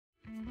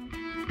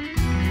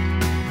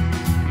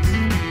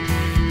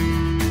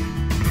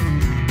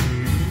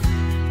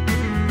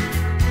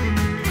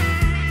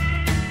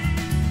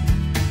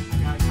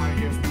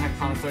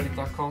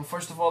everyone.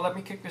 First of all, let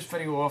me kick this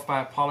video off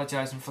by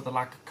apologising for the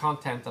lack of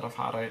content that I've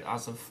had out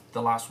as of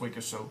the last week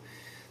or so.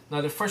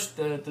 Now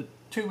the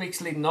 2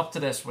 weeks leading up to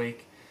this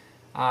week,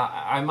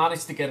 I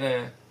managed to get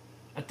a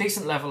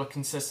decent level of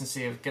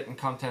consistency of getting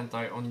content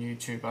out on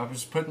YouTube. I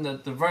was putting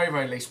at the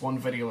very least one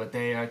video a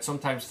day out,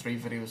 sometimes 3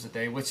 videos a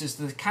day, which is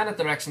the kind of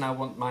direction I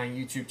want my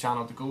YouTube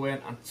channel to go in,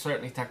 and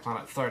certainly Tech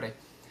Planet 30.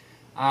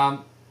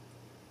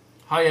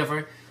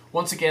 However,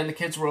 once again, the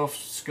kids were off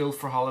school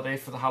for holiday,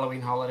 for the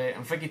Halloween holiday,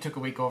 and Vicky took a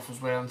week off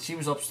as well, and she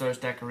was upstairs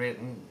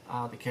decorating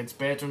the kids'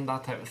 bedroom,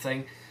 that type of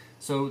thing.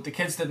 So the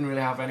kids didn't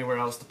really have anywhere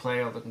else to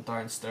play other than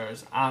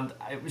downstairs, and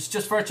it was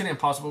just virtually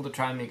impossible to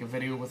try and make a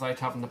video without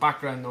having the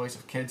background noise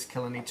of kids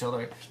killing each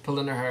other,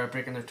 pulling their hair,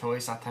 breaking their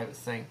toys, that type of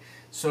thing.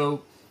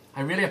 So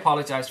I really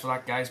apologise for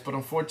that, guys, but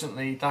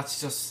unfortunately that's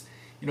just,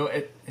 you know,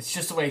 it's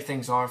just the way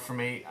things are for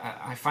me.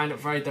 I find it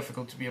very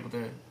difficult to be able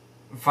to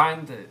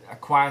find a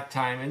quiet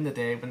time in the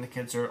day when the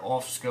kids are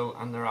off school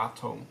and they're at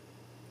home.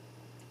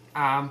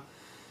 That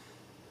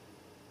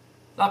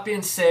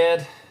being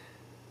said,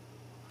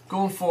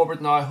 going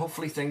forward now,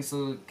 hopefully things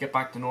will get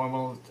back to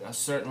normal, a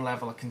certain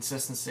level of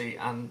consistency,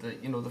 and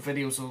you know, the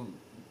videos will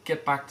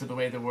get back to the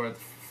way they were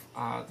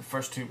the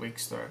first 2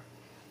 weeks there.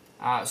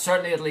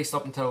 Certainly at least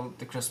up until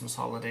the Christmas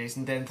holidays,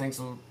 and then things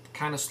will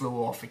kind of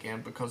slow off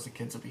again because the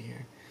kids will be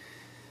here.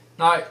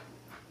 Now,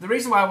 the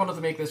reason why I wanted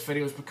to make this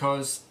video is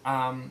because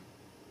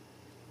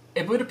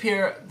it would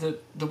appear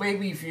that the way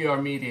we view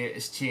our media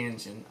is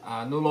changing.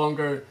 No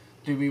longer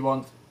do we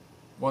want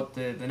what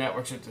the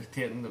networks are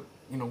dictating,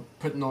 you know,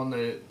 putting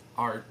on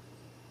our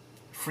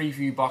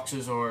Freeview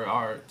boxes or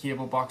our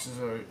cable boxes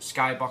or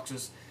Sky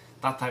boxes,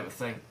 that type of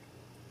thing.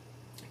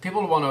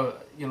 People want to,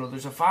 you know,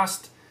 there's a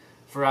vast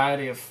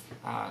variety of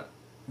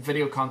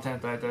video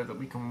content out there that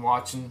we can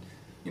watch, and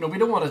you know, we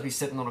don't want to be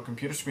sitting on a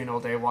computer screen all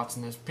day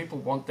watching this. People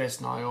want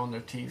this now on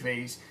their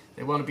TVs.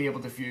 They want to be able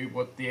to view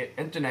what the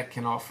internet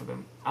can offer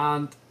them,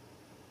 and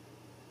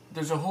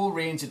there's a whole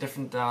range of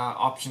different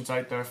options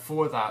out there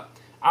for that.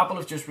 Apple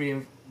have just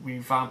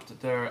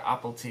revamped their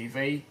Apple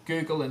TV.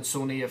 Google and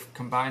Sony have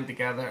combined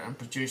together and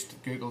produced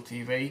Google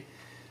TV,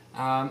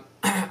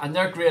 and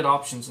they're great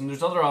options. And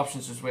there's other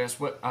options as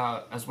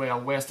well.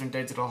 Western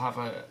Digital have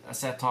a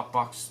set-top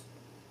box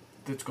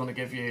that's going to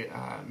give you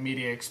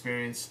media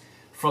experience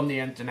from the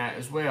internet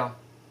as well.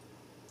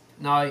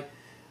 Now,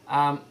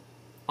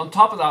 on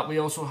top of that, we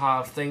also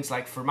have things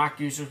like, for Mac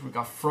users, we've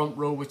got Front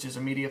Row, which is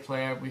a media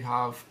player. We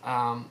have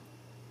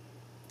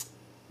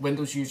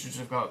Windows users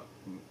have got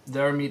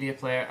their media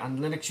player, and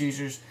Linux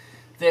users,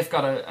 they've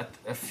got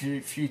a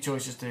few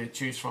choices to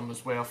choose from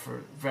as well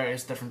for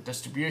various different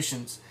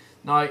distributions.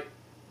 Now,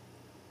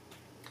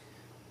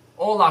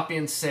 all that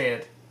being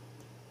said,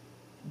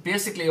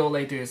 basically all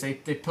they do is they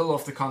pull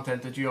off the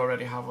content that you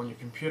already have on your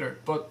computer.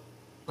 But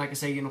like I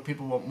say, you know,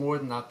 people want more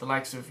than that, the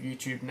likes of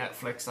YouTube,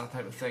 Netflix, that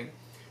type of thing.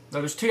 Now,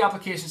 there's 2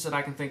 applications that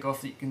I can think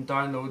of that you can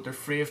download. They're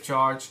free of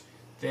charge.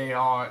 They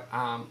are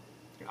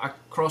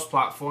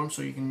cross-platform,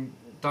 so you can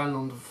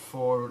download them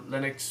for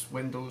Linux,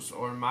 Windows,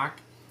 or Mac,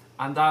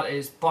 and that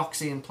is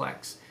Boxee and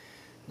Plex.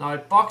 Now,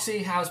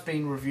 Boxee has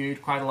been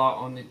reviewed quite a lot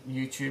on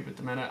YouTube at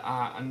the minute,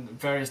 and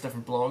various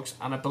different blogs,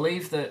 and I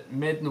believe that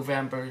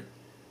mid-November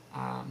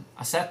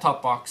a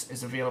set-top box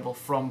is available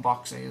from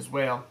Boxee as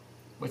well,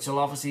 which will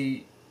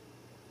obviously,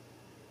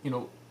 you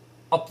know,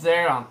 up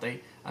their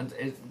ante and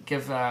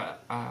give a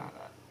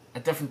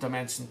different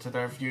dimension to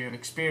their viewing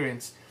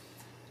experience.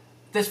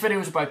 This video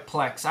is about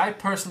Plex. I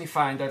personally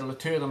find, out of the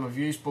 2 of them, I've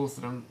used both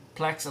of them,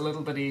 Plex a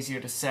little bit easier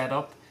to set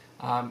up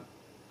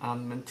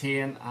and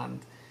maintain,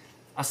 and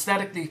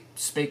aesthetically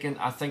speaking,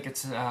 I think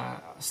it's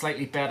a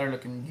slightly better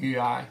looking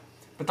UI.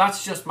 But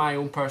that's just my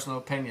own personal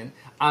opinion.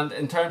 And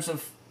in terms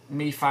of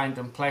me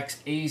finding Plex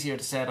easier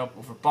to set up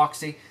over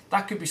Boxee,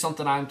 that could be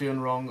something I'm doing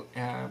wrong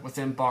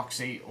within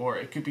Boxee, or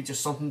it could be just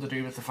something to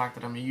do with the fact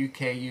that I'm a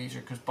UK user,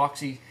 because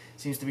Boxee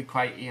seems to be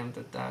quite aimed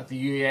at the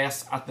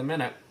US at the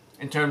minute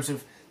in terms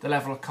of the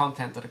level of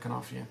content that it can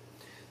offer you.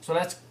 So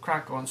let's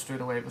crack on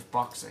straight away with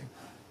Boxee.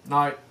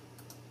 Now,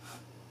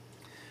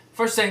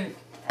 first thing,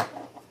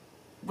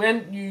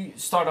 when you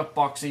start up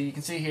Boxee, you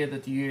can see here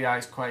that the UI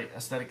is quite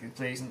aesthetically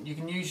pleasing. You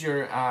can use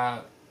your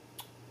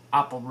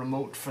Apple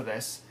remote for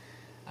this,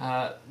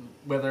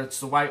 whether it's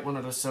the white one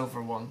or the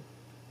silver one.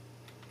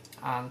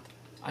 And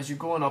as you're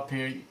going up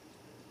here,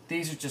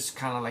 these are just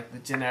kind of like the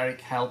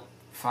generic help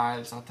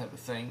files, that type of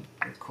thing.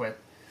 And quit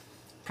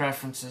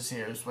preferences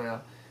here as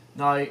well.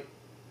 Now,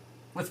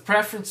 with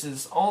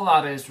preferences, all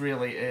that is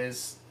really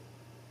is,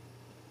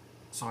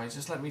 sorry,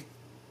 just let me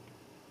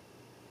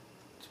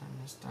turn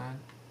this down.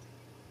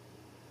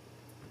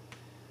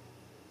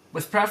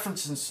 With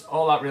preferences,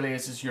 all that really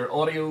is your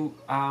audio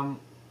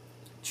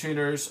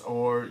tuners,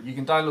 or you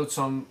can download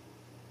some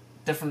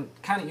different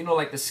kind of, you know,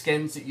 like the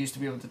skins that you used to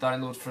be able to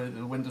download for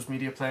the Windows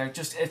Media Player.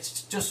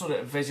 It's just so that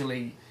it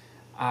visually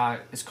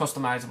is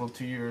customizable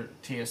to your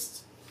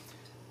tastes.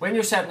 When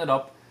you're setting it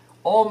up,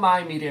 all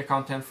my media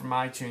content from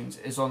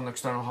iTunes is on an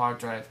external hard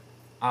drive.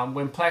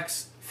 When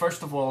Plex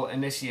first of all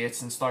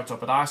initiates and starts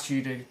up, it asks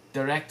you to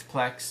direct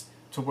Plex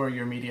to where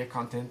your media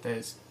content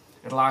is.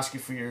 It'll ask you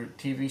for your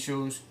TV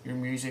shows, your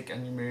music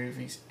and your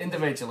movies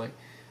individually.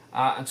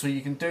 And so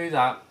you can do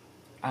that,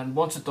 and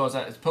once it does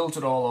that, it pulls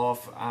it all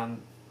off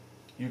and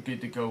you're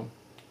good to go.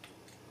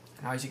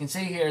 Now, as you can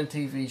see here in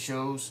TV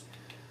shows,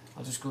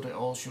 I'll just go to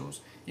all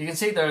shows. You can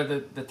see there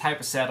the type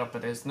of setup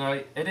it is. Now,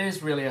 it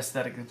is really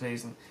aesthetically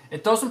pleasing.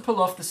 It doesn't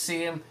pull off the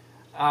same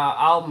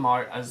album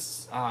art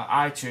as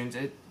iTunes.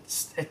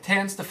 It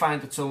tends to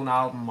find its own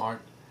album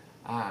art,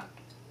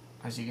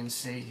 as you can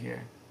see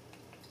here.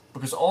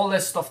 Because all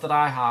this stuff that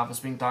I have has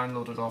been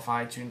downloaded off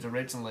iTunes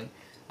originally,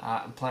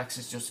 and Plex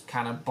is just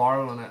kind of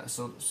borrowing it,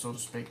 so to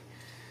speak.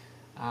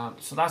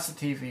 So that's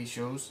the TV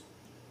shows.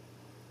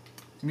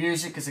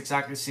 Music is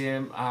exactly the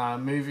same,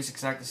 movies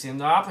exactly the same.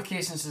 Now,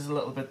 applications is a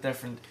little bit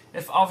different.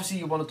 If obviously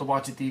you wanted to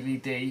watch a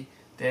DVD,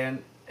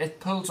 then it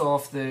pulls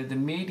off the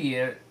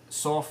media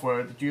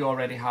software that you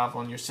already have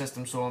on your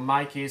system. So in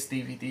my case,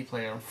 DVD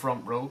player and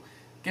Front Row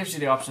gives you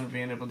the option of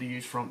being able to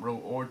use Front Row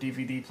or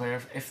DVD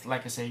player if,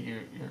 like I say,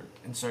 you're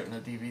inserting a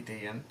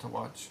DVD in to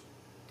watch.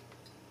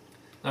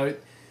 Now,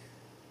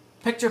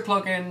 picture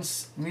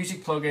plugins,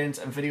 music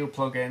plugins and video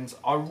plugins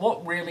are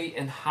what really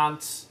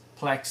enhance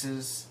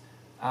Plex's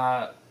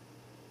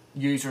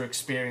user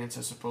experience,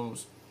 I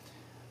suppose.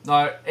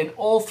 Now, in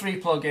all three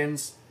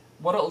plugins,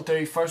 what it'll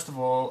do, first of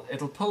all,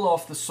 it'll pull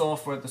off the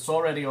software that's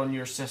already on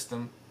your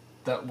system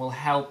that will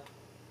help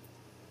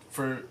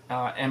for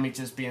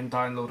images being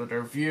downloaded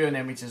or viewing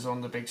images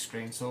on the big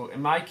screen. So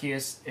in my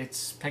case,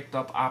 it's picked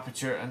up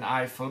Aperture and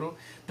iPhoto,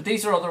 but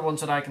these are other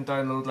ones that I can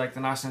download, like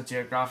the National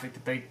Geographic, the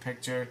Big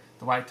Picture,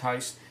 the White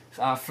House.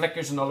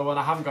 Flickr's another one.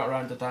 I haven't got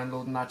around to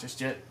downloading that just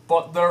yet,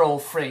 but they're all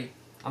free.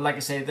 And like I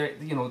say,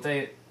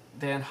 they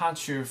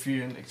enhance your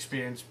viewing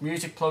experience.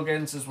 Music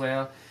plugins as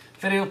well.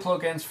 Video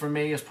plugins for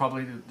me is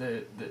probably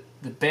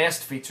the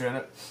best feature in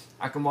it.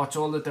 I can watch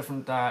all the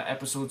different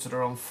episodes that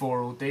are on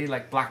 4OD,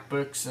 like Black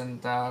Books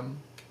and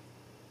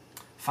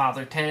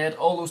Father Ted,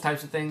 all those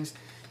types of things.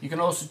 You can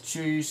also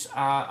choose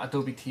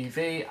Adobe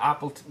TV,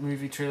 Apple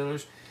movie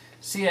trailers,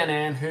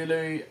 CNN,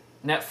 Hulu,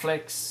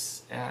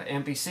 Netflix,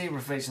 NBC,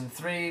 Revision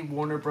 3,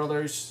 Warner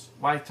Brothers,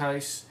 White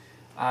House,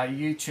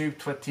 YouTube,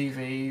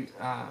 TwitTV,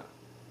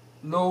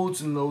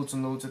 loads and loads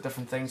and loads of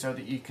different things there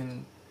that you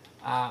can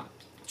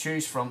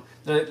choose from.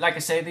 Like I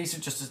say, this is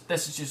just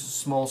a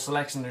small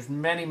selection. There's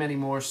many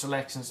more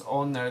selections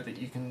on there that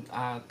you can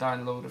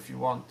download if you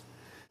want.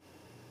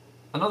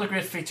 Another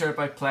great feature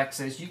about Plex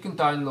is you can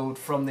download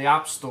from the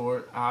App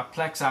Store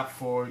Plex app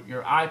for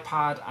your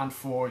iPad and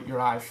for your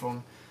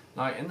iPhone.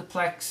 Now, in the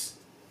Plex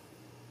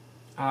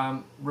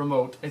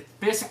remote,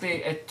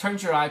 it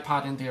turns your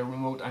iPad into a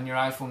remote and your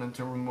iPhone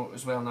into a remote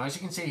as well. Now, as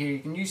you can see here, you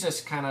can use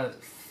this kind of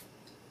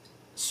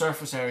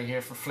surface area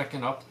here for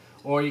flicking up,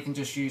 or you can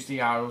just use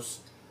the arrows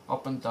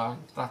up and down,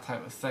 that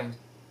type of thing.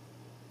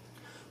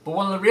 But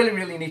one of the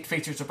really neat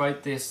features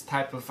about this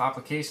type of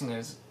application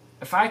is,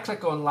 if I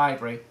click on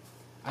Library,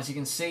 as you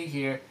can see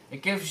here,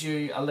 it gives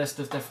you a list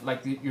of different,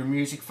 like your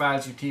music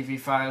files, your TV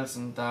files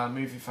and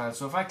movie files.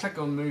 So if I click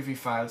on movie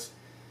files,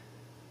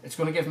 it's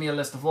going to give me a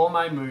list of all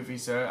my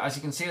movies there. As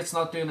you can see, it's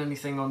not doing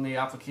anything on the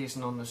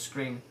application on the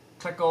screen.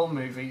 Click all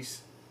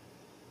movies.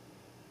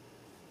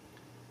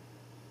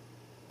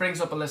 Brings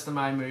up a list of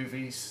my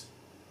movies.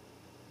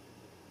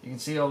 You can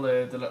see all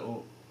the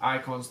little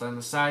icons down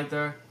the side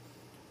there.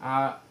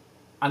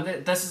 And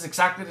this is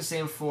exactly the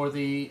same for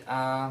the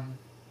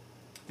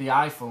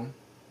iPhone.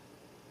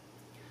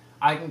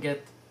 I can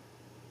get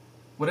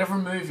whatever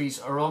movies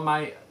are on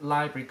my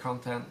library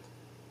content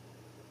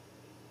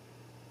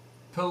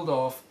pulled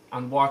off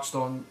and watched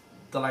on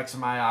the likes of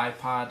my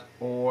iPad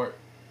or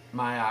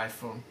my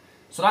iPhone.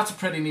 So that's a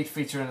pretty neat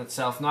feature in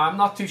itself. Now, I'm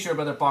not too sure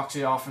whether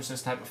Boxee offers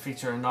this type of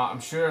feature or not. I'm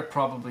sure it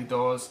probably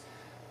does.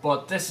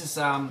 But this is,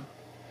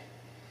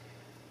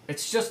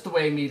 it's just the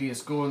way media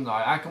is going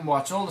now. I can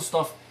watch all the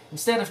stuff.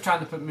 Instead of trying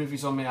to put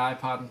movies on my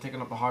iPad and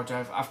taking up a hard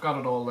drive, I've got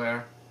it all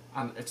there.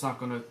 And it's not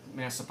going to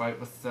mess about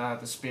with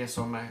the space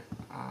on my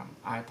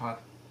iPad.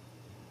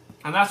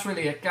 And that's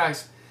really it,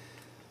 guys.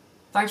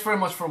 Thanks very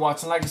much for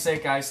watching. Like I say,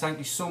 guys, thank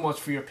you so much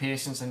for your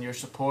patience and your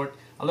support.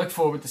 I look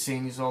forward to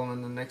seeing you all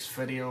in the next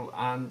video.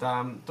 And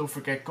don't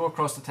forget, go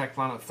across the Tech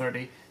Planet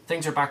 30.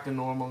 Things are back to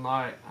normal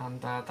now. And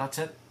that's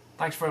it.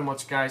 Thanks very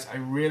much, guys. I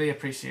really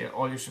appreciate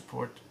all your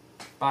support.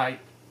 Bye.